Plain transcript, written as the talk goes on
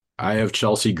I have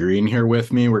Chelsea Green here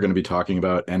with me. We're going to be talking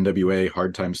about NWA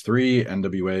Hard Times 3,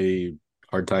 NWA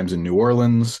Hard Times in New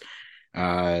Orleans.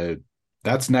 Uh,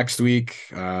 that's next week.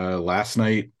 Last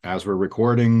night, as we're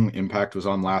recording, Impact was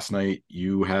on last night.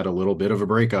 You had a little bit of a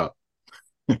breakup,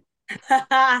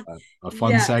 a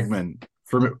fun Yes. segment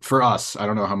for us. I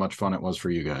don't know how much fun it was for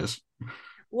you guys.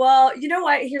 Well, you know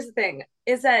what? Here's the thing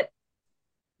is that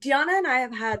Deanna and I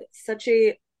have had such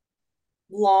a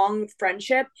long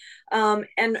friendship. And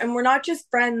we're not just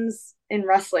friends in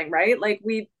wrestling, right? Like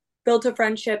we built a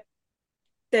friendship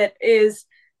that is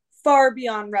far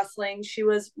beyond wrestling. She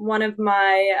was one of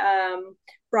my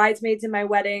bridesmaids in my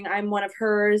wedding. I'm one of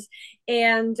hers.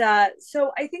 And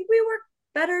so I think we work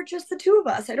better just the two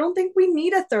of us. I don't think we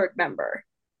need a third member.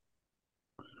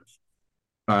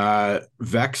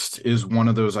 Vexed is one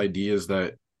of those ideas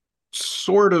that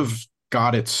sort of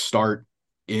got its start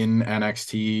in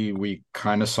NXT. We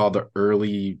kind of saw the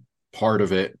early part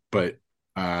of it, but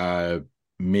uh,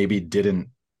 maybe didn't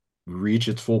reach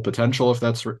its full potential, if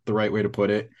that's the right way to put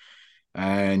it.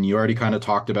 And you already kind of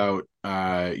talked about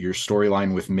your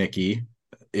storyline with Mickey.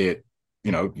 It,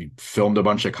 you filmed a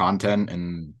bunch of content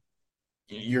and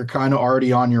you're kind of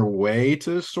already on your way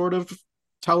to sort of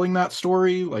telling that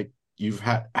story. Like you've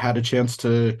had a chance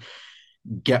to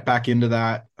get back into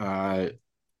that.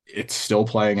 It's still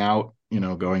playing out,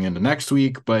 going into next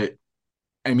week. But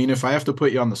I mean, if I have to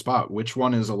put you on the spot, which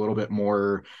one is a little bit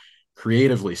more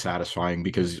creatively satisfying?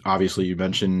 Because obviously you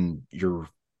mentioned your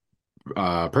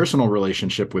personal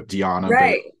relationship with Deanna, but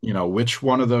Right. which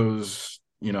one of those,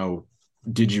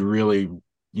 did you really,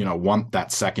 want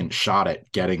that second shot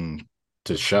at getting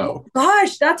to Well, show?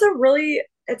 gosh, that's a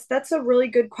really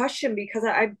good question because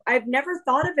I've never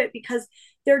thought of it because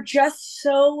they're just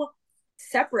so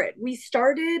separate. We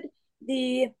started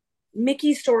the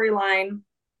Mickey storyline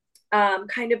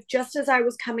kind of just as I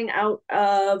was coming out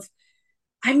of.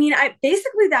 I mean, I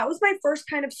basically that was my first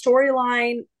kind of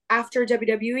storyline after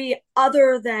WWE,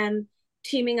 other than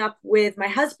teaming up with my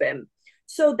husband.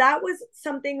 So that was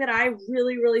something that I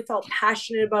really, really felt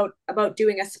passionate about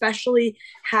doing, especially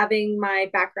having my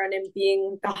background in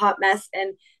being the hot mess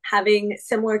and having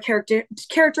similar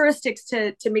characteristics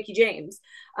to Mickey James.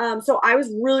 So I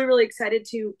was really, really excited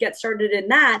to get started in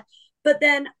that. But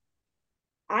then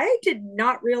I did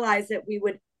not realize that we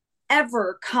would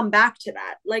ever come back to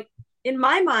that. Like in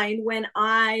my mind, when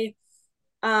I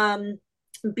um,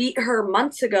 beat her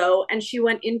months ago and she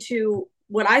went into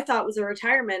what I thought was a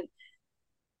retirement,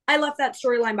 I left that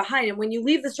storyline behind. And when you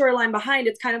leave the storyline behind,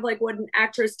 it's kind of like what an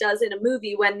actress does in a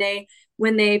movie when they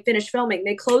finish filming.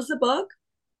 They close the book,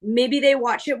 maybe they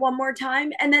watch it one more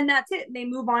time, and then that's it. And they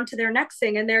move on to their next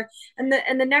thing. And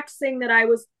the next thing that I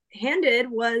was handed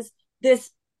was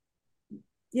this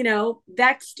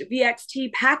Vexed VXT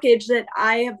package that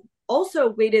I have also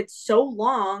waited so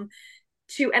long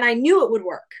to, and I knew it would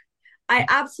work. I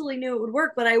absolutely knew it would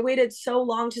work, but I waited so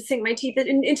long to sink my teeth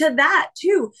into that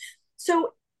too.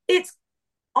 So it's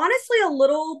honestly a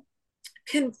little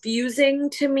confusing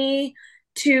to me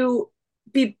to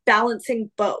be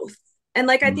balancing both. And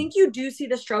like I think you do see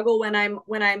the struggle when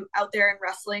I'm out there in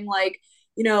wrestling, like,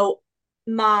 you know,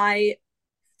 my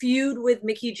feud with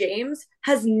Mickey James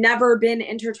has never been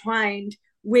intertwined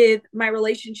with my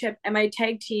relationship and my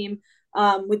tag team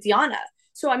with Deanna.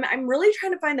 So I'm really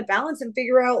trying to find the balance and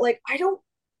figure out like I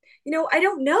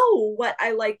don't know what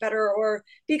I like better or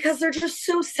because they're just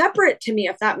so separate to me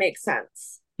if that makes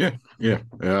sense. Yeah,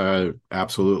 yeah,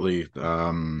 absolutely.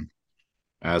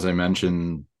 As I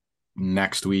mentioned,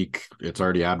 next week it's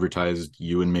already advertised.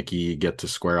 You and Mickey get to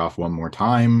square off one more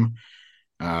time.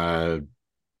 Uh,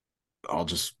 I'll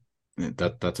just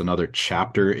that's another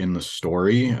chapter in the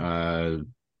story.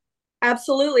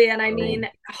 Absolutely. And I So mean,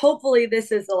 hopefully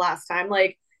this is the last time.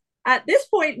 Like at this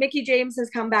point, Mickey James has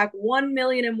come back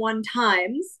 1,000,001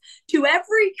 times to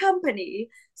every company.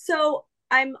 So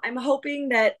I'm hoping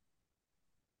that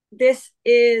this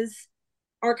is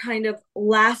our kind of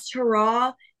last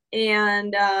hurrah.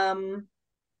 And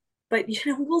but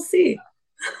we'll see.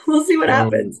 We'll see what so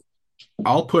happens.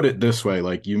 I'll put it this way: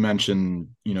 like you mentioned,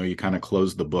 you kind of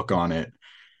closed the book on it.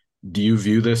 Do you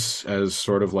view this as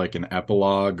sort of like an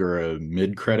epilogue or a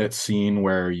mid-credit scene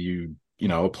where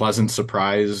a pleasant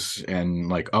surprise and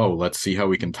like, oh, let's see how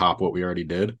we can top what we already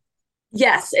did?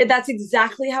 Yes, that's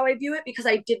exactly how I view it because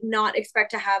I did not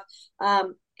expect to have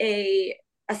um, a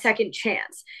a second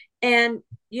chance. And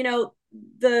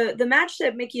the match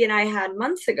that Mickey and I had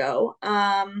months ago,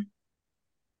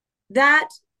 that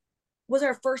was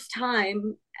our first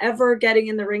time ever getting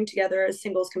in the ring together as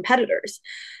singles competitors.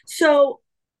 So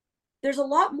there's a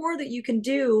lot more that you can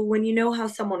do when you know how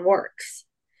someone works.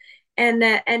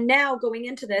 And now going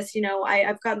into this,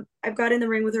 I've got in the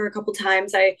ring with her a couple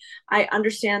times. I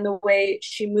understand the way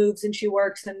she moves and she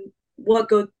works and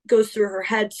what goes through her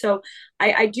head. So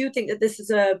I do think that this is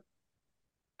a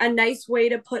nice way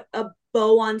to put a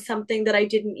bow on something that I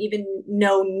didn't even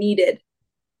know needed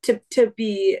to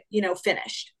be,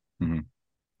 finished. Mhm.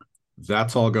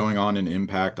 That's all going on in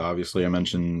Impact. Obviously, I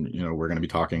mentioned, we're going to be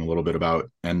talking a little bit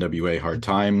about NWA Hard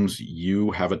Times.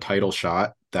 You have a title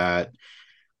shot that,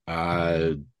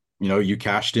 uh, you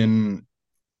cashed in,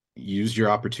 used your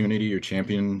opportunity, your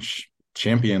Champions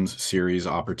Series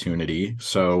opportunity.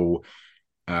 So,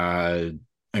 uh,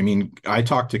 I mean, I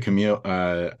talked to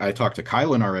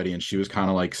Kylan already, and she was kind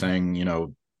of like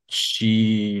saying,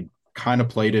 she kind of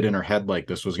played it in her head like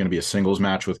this was going to be a singles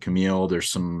match with Camille. There's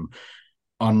some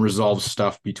unresolved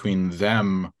stuff between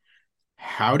them.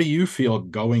 How do you feel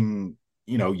going?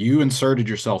 You inserted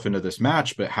yourself into this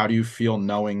match, but how do you feel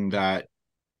knowing that,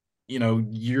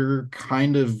 you're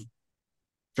kind of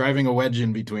driving a wedge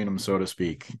in between them, so to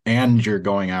speak, and you're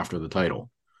going after the title?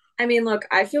 I mean, look,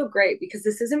 I feel great because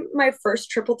this isn't my first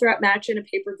triple threat match in a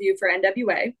pay-per-view for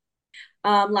NWA.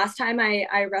 Last time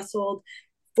I wrestled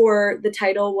for the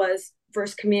title was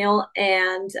versus Camille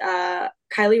and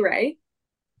Kylie Ray,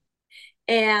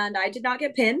 and I did not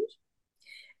get pinned.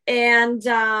 And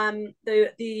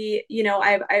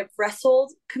I've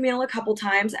wrestled Camille a couple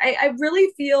times. I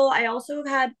really feel I also have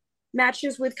had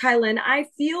matches with Kylan. I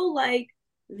feel like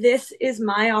this is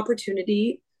my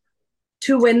opportunity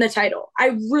to win the title. I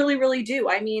really, really do.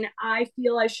 I mean, I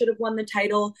feel I should have won the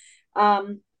title.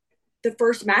 The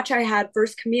first match I had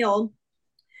versus Camille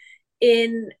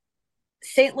in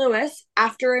St. Louis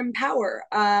after Empower.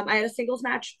 I had a singles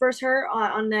match versus her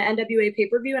on the NWA pay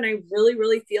per view, and I really,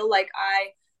 really feel like I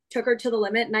took her to the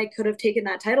limit, and I could have taken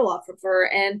that title off of her.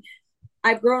 And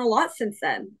I've grown a lot since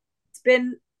then. It's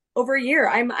been over a year.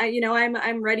 I'm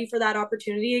ready for that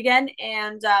opportunity again,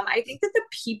 and I think that the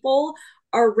people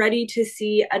are ready to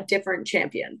see a different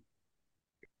champion.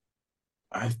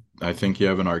 I think you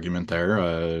have an argument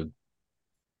there.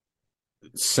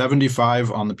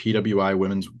 75 on the PWI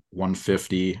Women's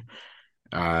 150.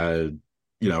 Uh,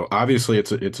 obviously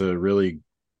it's a really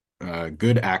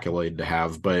good accolade to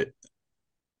have, but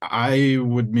I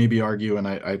would maybe argue, and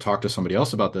I talked to somebody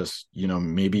else about this,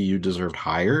 maybe you deserved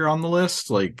higher on the list.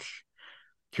 Like,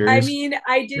 I curious, mean,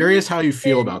 I curious didn't how you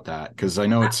feel even. about that, because I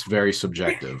know it's very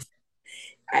subjective.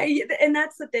 And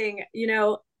that's the thing,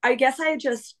 I guess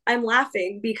I'm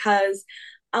laughing because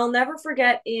I'll never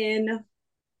forget it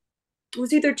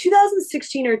was either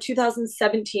 2016 or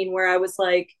 2017 where I was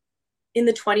like in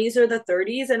the 20s or the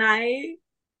 30s, and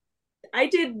I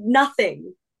did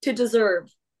nothing to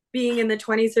deserve being in the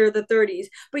 20s or the 30s.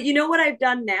 But you know what I've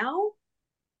done now?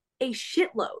 A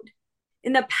shitload.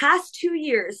 In the past 2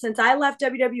 years since I left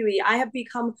WWE, I have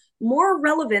become more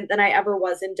relevant than I ever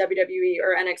was in WWE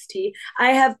or NXT.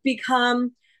 I have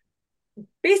become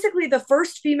basically the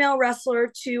first female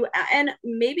wrestler to, and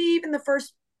maybe even the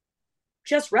first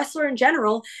just wrestler in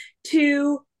general,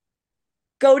 to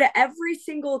go to every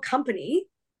single company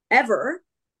ever,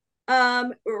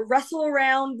 wrestle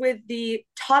around with the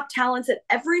top talents at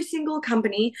every single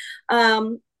company,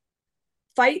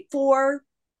 fight for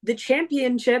the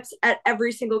championships at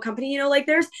every single company. Like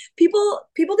there's people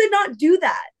did not do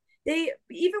that. They,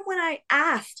 even when I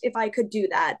asked if I could do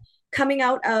that coming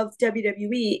out of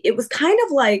WWE, it was kind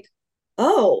of like,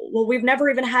 oh, well, we've never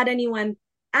even had anyone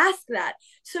ask that.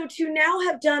 So to now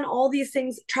have done all these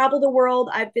things, travel the world,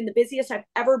 I've been the busiest I've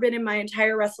ever been in my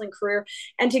entire wrestling career,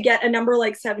 and to get a number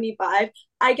like 75,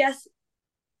 I guess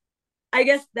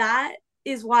that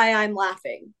is why I'm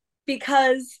laughing,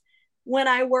 because when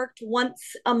I worked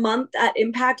once a month at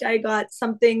Impact, I got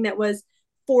something that was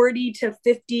 40 to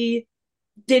 50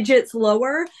 digits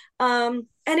lower. And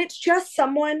it's just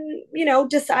someone,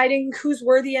 deciding who's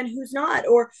worthy and who's not,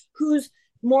 or who's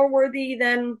more worthy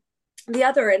than the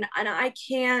other. And I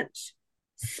can't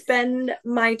spend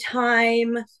my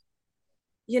time,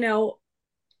 you know,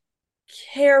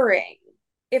 caring,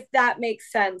 if that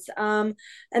makes sense. And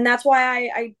that's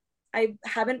why I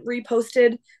haven't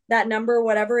reposted that number,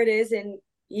 whatever it is, in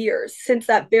years, since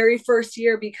that very first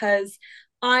year, because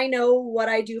I know what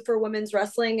I do for women's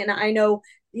wrestling, and I know,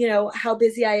 how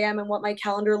busy I am and what my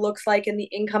calendar looks like and the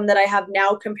income that I have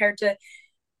now compared to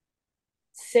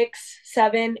 6,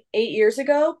 7, 8 years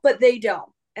ago, but they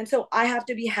don't. And so I have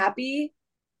to be happy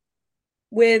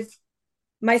with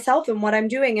myself and what I'm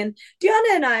doing. And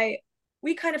Deanna and I,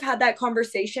 we kind of had that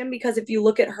conversation, because if you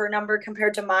look at her number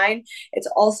compared to mine, it's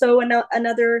also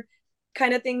another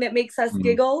kind of thing that makes us Mhm.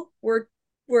 giggle.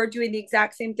 We're doing the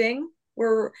exact same thing.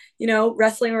 We're,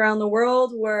 wrestling around the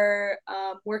world. We're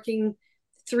working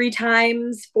 3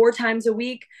 times, 4 times a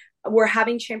week. We're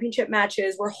having championship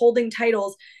matches. We're holding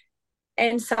titles.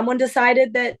 And someone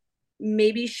decided that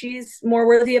maybe she's more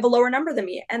worthy of a lower number than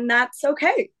me. And that's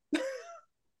okay.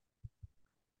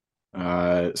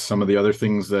 Some of the other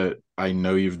things that I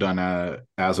know you've done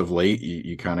as of late,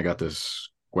 you kind of got this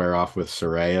square off with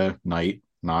Saraya Knight,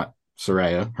 not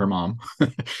Saraya, her mom.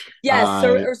 Yes, uh,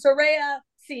 Soraya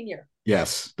Senior.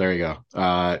 yes, there you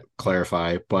go.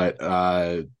 Clarify, but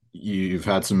you've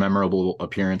had some memorable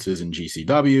appearances in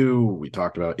GCW. We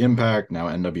talked about Impact, now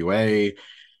NWA,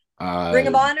 Ring uh,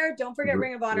 of Honor. Don't forget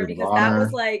Ring of Honor Ring of because that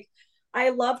was Honor. like I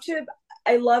love to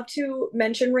I love to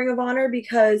mention Ring of Honor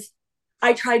because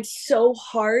I tried so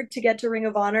hard to get to Ring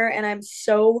of Honor and I'm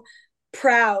so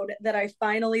proud that they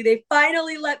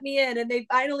finally let me in and they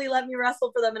finally let me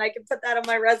wrestle for them and I can put that on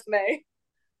my resume.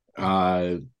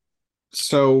 Uh,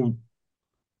 so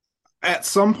at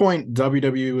some point,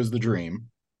 WWE was the dream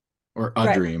or a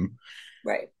Right, dream.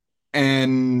 right.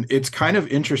 And it's kind of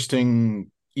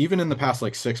interesting, even in the past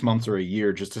like 6 months or a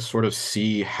year, just to sort of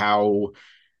see how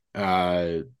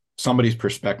uh, somebody's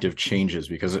perspective changes.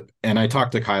 Because, and I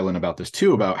talked to Kylan about this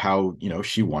too, about how,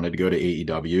 she wanted to go to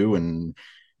AEW and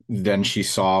then she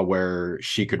saw where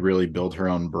she could really build her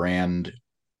own brand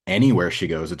anywhere she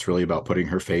goes. It's really about putting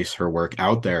her face, her work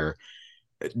out there.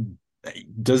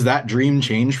 Does that dream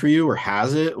change for you or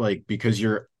has it? Like, because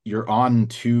you're on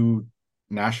two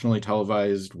nationally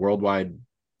televised, worldwide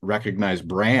recognized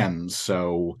brands.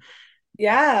 So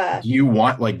Yeah. do you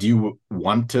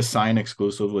want to sign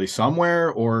exclusively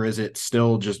somewhere, or is it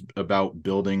still just about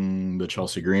building the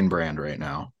Chelsea Green brand right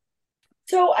now?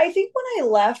 So I think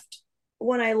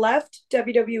when I left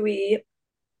WWE,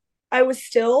 I was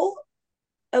still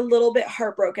a little bit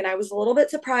heartbroken. I was a little bit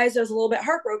surprised. I was a little bit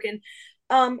heartbroken.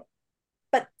 Um,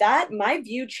 but that my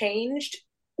view changed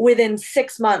within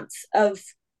 6 months of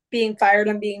being fired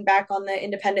and being back on the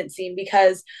independent scene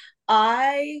because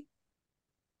I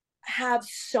have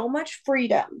so much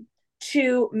freedom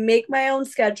to make my own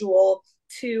schedule,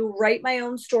 to write my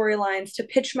own storylines, to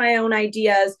pitch my own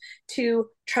ideas, to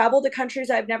travel to countries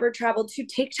I've never traveled, to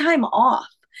take time off.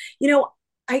 You know,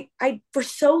 I for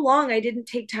so long I didn't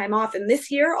take time off. And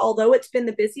this year, although it's been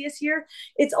the busiest year,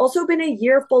 it's also been a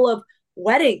year full of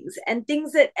weddings and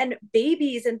things that and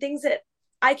babies and things that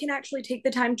I can actually take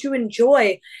the time to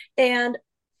enjoy. And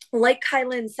like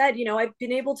Kylan said, I've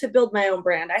been able to build my own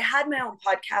brand. I had my own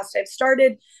podcast. I've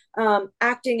started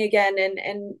acting again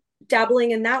and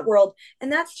dabbling in that world. And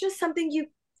that's just something you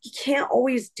can't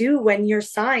always do when you're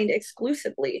signed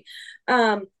exclusively.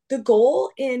 The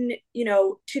goal in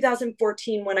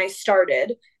 2014 when I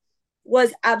started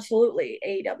was absolutely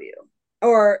AEW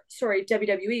or sorry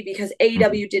WWE because Mhm.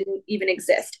 AEW didn't even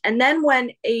exist. And then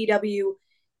when AEW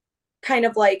kind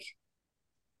of like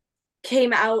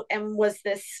came out and was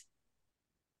this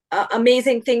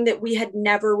amazing thing that we had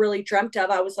never really dreamt of,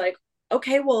 I was like,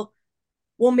 okay, well,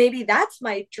 maybe that's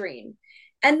my dream.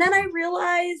 And then I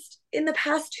realized in the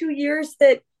past 2 years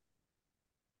that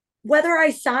whether I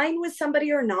sign with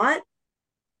somebody or not,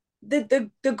 the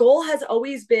goal has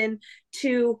always been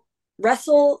to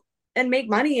wrestle and make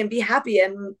money and be happy.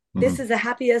 And this Mhm. is the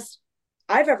happiest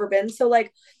I've ever been. So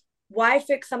like, why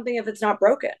fix something if it's not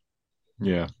broken?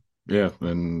 Yeah. Yeah.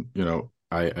 And,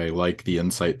 I like the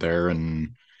insight there.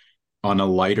 And on a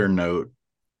lighter note,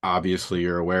 obviously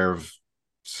you're aware of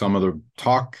some of the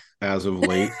talk as of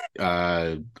late.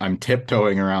 I'm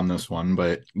tiptoeing around this one,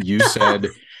 but Go you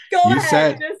ahead,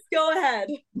 said, just go ahead.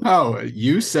 no,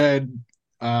 you said,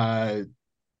 uh,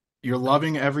 you're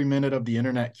loving every minute of the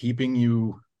internet keeping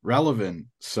you relevant.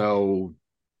 So,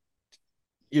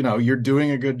 you're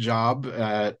doing a good job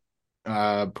at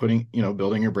putting,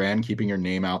 building your brand, keeping your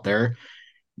name out there.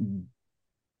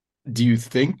 Do you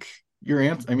think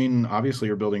I mean, obviously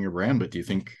you're building your brand, but do you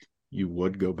think you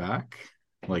would go back?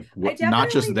 Like I what, not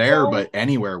just definitely there, don't. but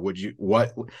anywhere. Would you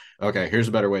what Okay, here's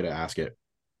a better way to ask it.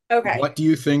 Okay. What do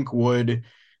you think would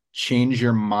change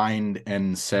your mind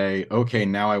and say, okay,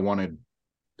 now I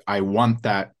want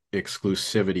that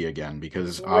exclusivity again?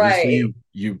 Because obviously Right.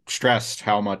 you stressed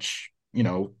how much,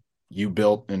 you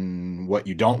built and what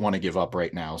you don't want to give up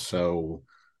right now. So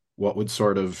what would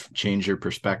sort of change your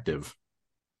perspective?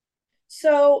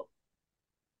 So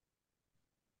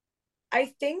I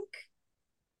think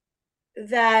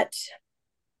that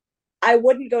I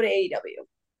wouldn't go to AEW.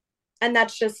 And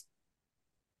that's just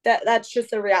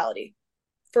the reality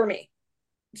for me.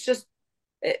 It's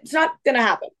not gonna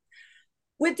happen.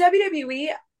 With WWE,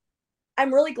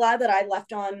 I'm really glad that I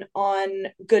left on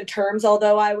good terms.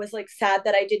 Although I was like sad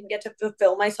that I didn't get to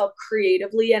fulfill myself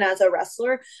creatively and as a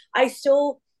wrestler, I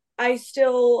still I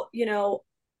still,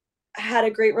 had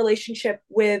a great relationship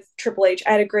with Triple H.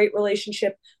 I had a great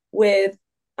relationship with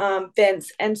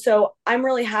Vince. And so I'm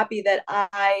really happy that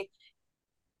I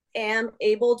am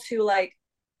able to like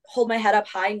hold my head up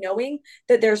high knowing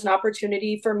that there's an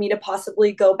opportunity for me to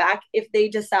possibly go back if they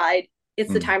decide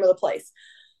it's the Mm, time or the place.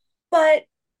 But,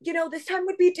 this time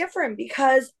would be different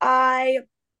because I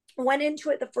went into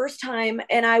it the first time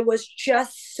and I was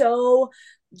just so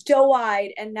doe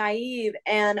eyed and naive.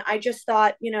 And I just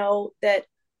thought, that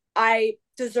I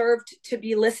deserved to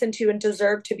be listened to and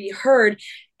deserved to be heard.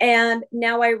 And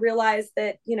now I realize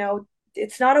that,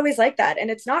 it's not always like that.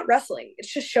 And it's not wrestling,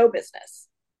 it's just show business.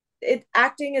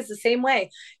 Acting is the same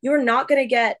way. You're not going to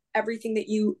get everything that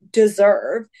you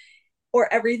deserve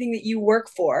or everything that you work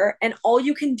for. And all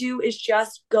you can do is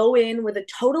just go in with a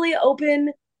totally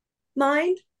open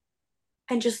mind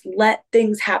and just let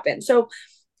things happen. So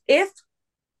if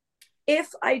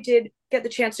I did get the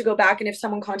chance to go back and if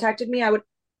someone contacted me,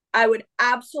 I would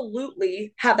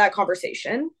absolutely have that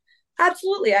conversation.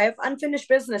 Absolutely. I have unfinished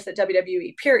business at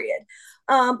WWE, period.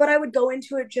 But I would go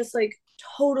into it just like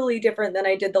totally different than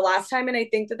I did the last time. And I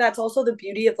think that that's also the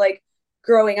beauty of like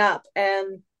growing up.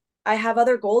 And I have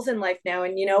other goals in life now.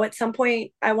 And, at some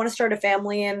point I want to start a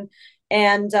family and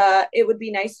it would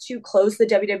be nice to close the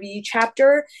WWE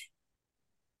chapter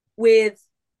with,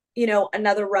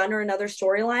 another run or another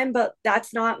storyline, but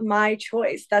that's not my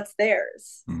choice. That's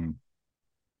theirs. mm.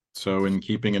 So, in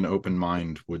keeping an open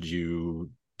mind, do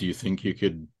you think you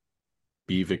could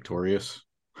be victorious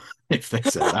if they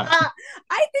said that?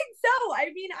 I think so. I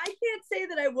mean, I can't say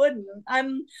that I wouldn't.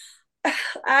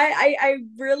 I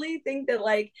really think that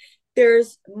like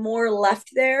there's more left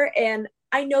there, and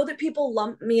I know that people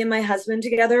lump me and my husband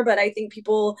together, but I think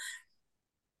people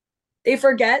they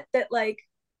forget that like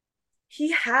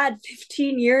he had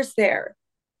 15 years there.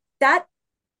 That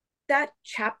that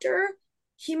chapter,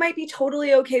 he might be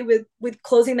totally okay with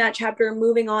closing that chapter and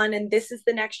moving on, and this is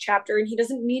the next chapter, and he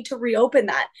doesn't need to reopen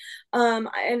that. And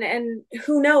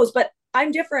who knows? But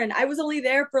I'm different. I was only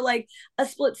there for like a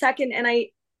split second, and I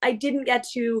didn't get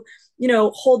to,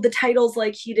 hold the titles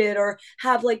like he did or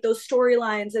have like those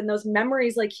storylines and those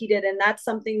memories like he did. And that's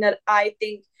something that I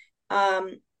think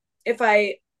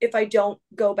if I don't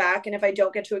go back and if I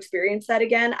don't get to experience that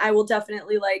again, I will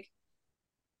definitely like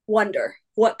wonder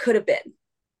what could have been.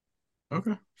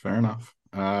 Okay, fair enough.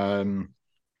 But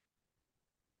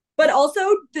also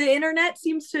the internet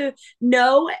seems to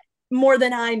know more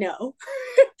than I know.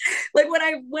 Like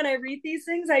when I read these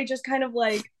things, I just kind of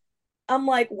like I'm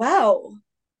like, wow,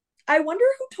 I wonder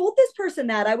who told this person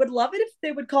that. I would love it if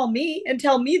they would call me and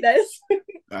tell me this.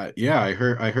 Yeah, I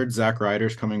heard Zack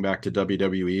Ryder's coming back to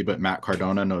WWE, but Matt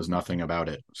Cardona knows nothing about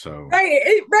it. So,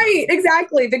 Right,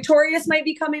 exactly. Victorious might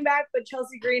be coming back, but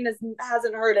Chelsea Green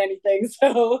hasn't heard anything.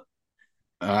 So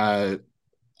uh,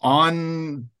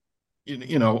 on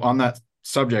on that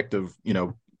subject of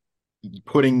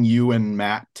putting you and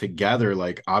Matt together,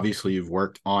 like obviously you've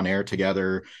worked on air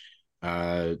together,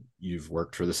 you've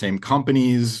worked for the same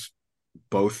companies,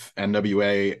 both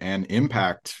NWA and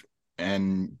Impact,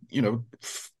 and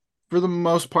for the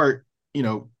most part,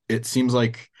 it seems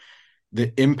like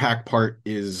the Impact part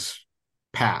is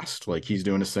past. Like he's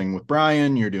doing his thing with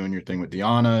Brian, you're doing your thing with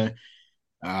Deanna.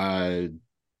 Uh,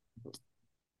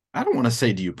 I don't want to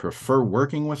say do you prefer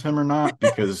working with him or not,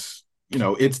 because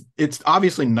it's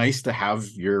obviously nice to have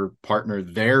your partner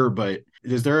there, but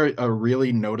is there a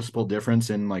really noticeable difference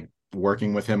in like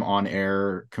working with him on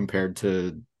air compared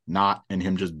to not, and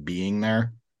him just being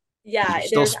there? Because yeah, you're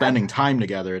still spending time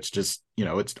together. It's just,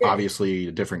 it's there, obviously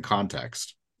a different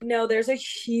context. no, there's a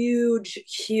huge,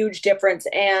 huge difference.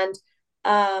 And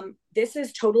this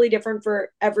is totally different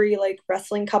for every like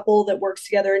wrestling couple that works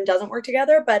together and doesn't work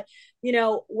together. But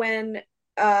when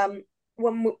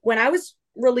I was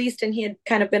released and he had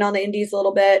kind of been on the indies a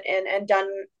little bit and done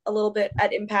a little bit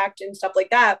at Impact and stuff like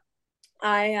that,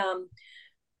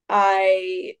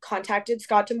 I contacted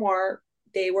Scott Demore.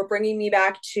 They were bringing me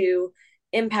back to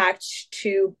Impact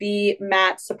to be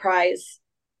Matt's surprise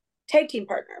tag team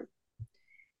partner.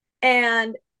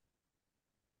 And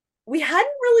we hadn't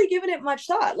really given it much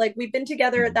thought. Like we've been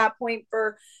together at Mhm. that point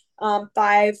for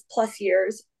 5+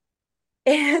 years.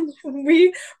 And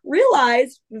we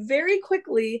realized very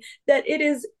quickly that it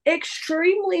is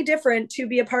extremely different to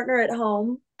be a partner at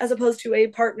home as opposed to a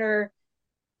partner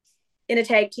in a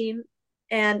tag team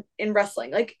and in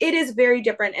wrestling. Like it is very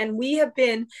different. And we have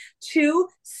been two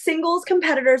singles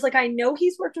competitors. Like I know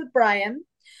he's worked with Brian,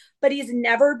 but he's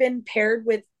never been paired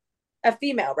with a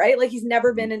female, right? Like he's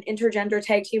never been an intergender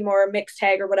tag team or a mixed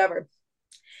tag or whatever.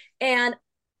 And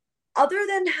other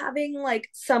than having like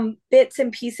some bits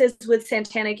and pieces with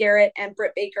Santana Garrett and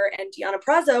Britt Baker and Deonna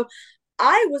Purrazzo,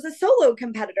 I was a solo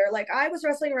competitor. Like I was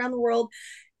wrestling around the world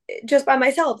just by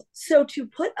myself. So to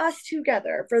put us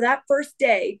together for that first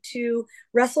day to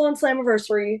wrestle on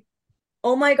Slammiversary,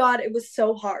 oh my God, it was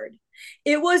so hard.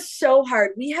 It was so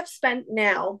hard. We have spent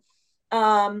now,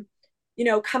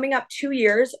 coming up 2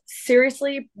 years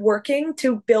seriously working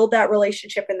to build that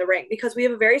relationship in the ring because we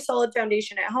have a very solid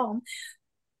foundation at home,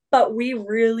 but we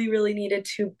really, really needed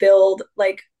to build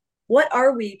like, what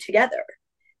are we together?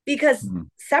 Because Mm-hmm.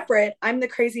 separate, I'm the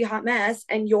crazy hot mess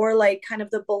and you're like kind of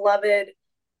the beloved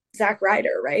Zack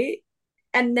Ryder, right?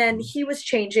 And then he was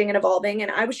changing and evolving,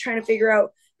 and I was trying to figure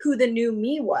out who the new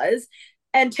me was.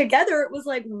 And together it was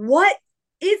like, what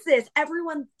is this?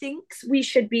 Everyone thinks we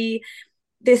should be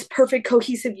this perfect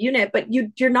cohesive unit, but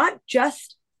you're not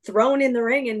just thrown in the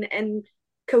ring and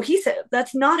cohesive.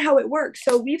 That's not how it works.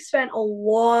 So we've spent a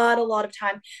lot of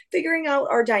time figuring out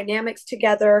our dynamics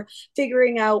together,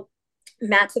 figuring out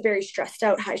Matt's a very stressed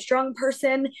out, high strung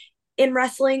person in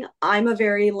wrestling. I'm a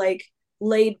very like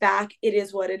laid back, it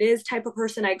is what it is type of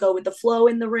person. I go with the flow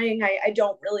in the ring. I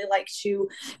don't really like to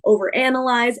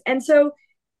overanalyze. And so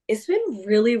it's been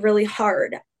really, really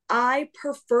hard. I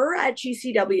prefer at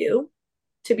GCW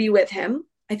to be with him.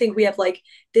 I think we have like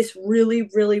this really,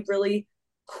 really, really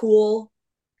cool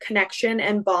connection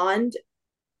and bond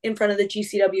in front of the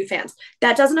GCW fans.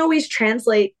 That doesn't always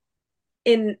translate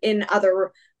in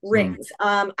other rings.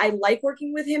 I like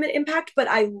working with him at Impact, but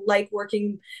I like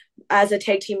working as a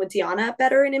tag team with Deonna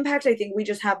better in Impact. I think we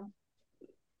just have,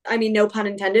 I mean, no pun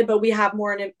intended, but we have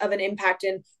more of an impact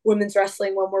in women's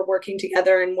wrestling when we're working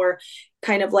together and we're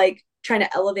kind of like trying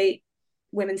to elevate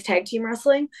women's tag team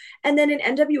wrestling. And then in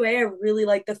NWA, I really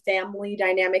like the family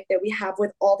dynamic that we have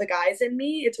with all the guys in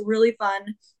me. It's really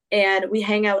fun. And we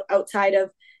hang out outside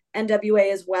of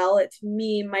NWA as well. It's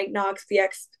me, Mike Knox,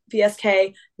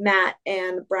 VSK, Matt,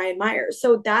 and Brian Myers.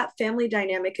 So that family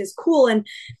dynamic is cool. And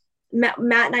Matt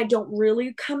and I don't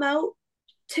really come out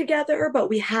together, but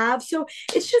we have. So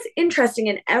it's just interesting.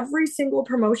 In every single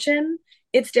promotion,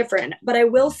 it's different. But I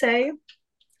will say,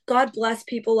 God bless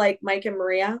people like Mike and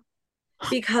Maria,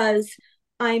 because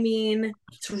I mean,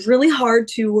 it's really hard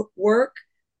to work,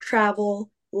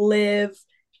 travel, live,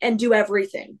 and do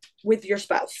everything with your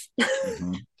spouse.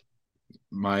 Mm-hmm.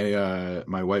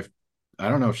 My wife, I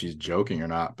don't know if she's joking or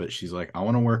not, but she's like, I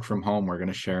want to work from home. We're going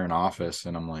to share an office.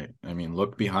 And I'm like, I mean,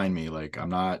 look behind me. Like, I'm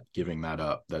not giving that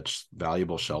up. That's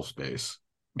valuable shelf space.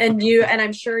 And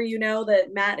I'm sure you know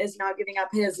that Matt is not giving up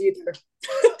his either.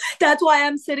 That's why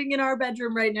I'm sitting in our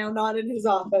bedroom right now, not in his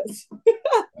office.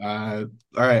 All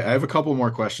right. I have a couple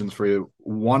more questions for you.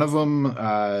 One of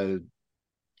them,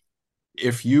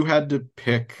 if you had to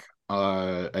pick,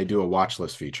 I do a watch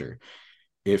list feature.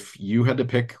 If you had to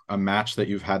pick a match that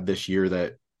you've had this year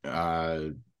that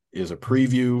is a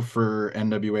preview for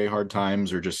NWA Hard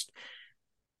Times or just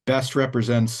best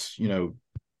represents,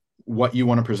 what you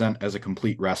want to present as a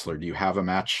complete wrestler, do you have a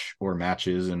match or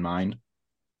matches in mind?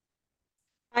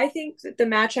 I think that the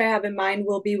match I have in mind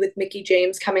will be with Mickie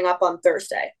James coming up on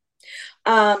Thursday.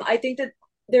 I think that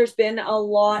there's been a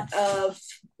lot of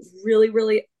really,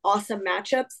 really awesome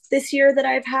matchups this year that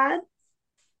I've had.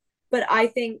 But I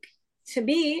think to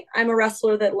me, I'm a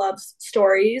wrestler that loves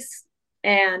stories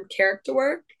and character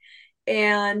work.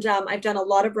 And I've done a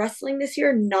lot of wrestling this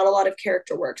year, not a lot of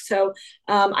character work. So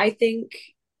I think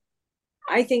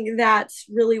that's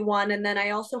really one. And then I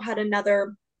also had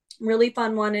another really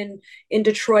fun one in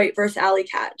Detroit versus Alley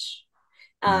Catch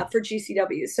for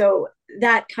GCW. So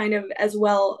that kind of as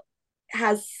well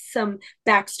has some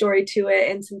backstory to it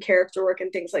and some character work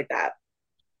and things like that.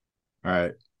 All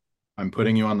right. I'm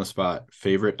putting you on the spot.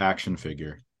 Favorite action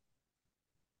figure?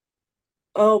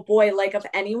 Oh boy, like of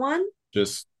anyone?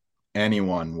 Just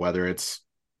anyone, whether it's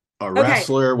a Okay.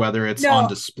 wrestler, whether it's on No,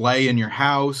 display in your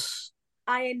house.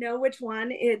 I know which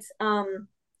one. It's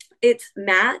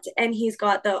Matt and he's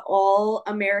got the all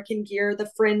American gear,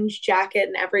 the fringe jacket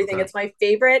and everything. Okay. It's my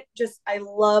favorite. Just I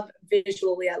love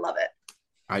visually, I love it.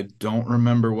 I don't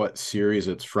remember what series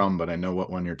it's from, but I know what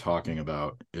one you're talking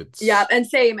about. Yeah, It's and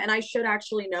same. And I should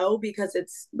actually know because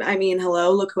I mean,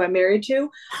 hello, look who I'm married to.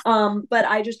 But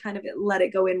I just kind of let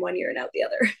it go in one ear and out the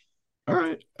other. all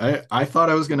right. I thought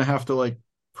I was gonna have to like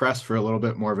press for a little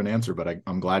bit more of an answer, but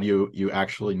I'm glad you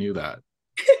actually knew that.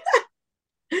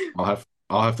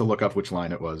 I'll have to look up which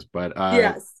line it was. But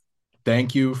Yes.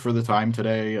 thank you for the time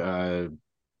today.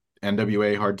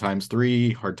 NWA Hard Times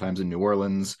 3, Hard Times in New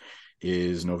Orleans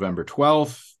is November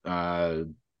 12th.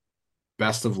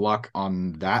 best of luck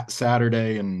on that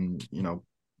Saturday, and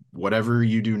whatever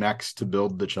you do next to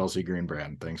build the Chelsea Green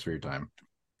brand. Thanks for your time.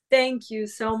 Thank you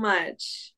so much.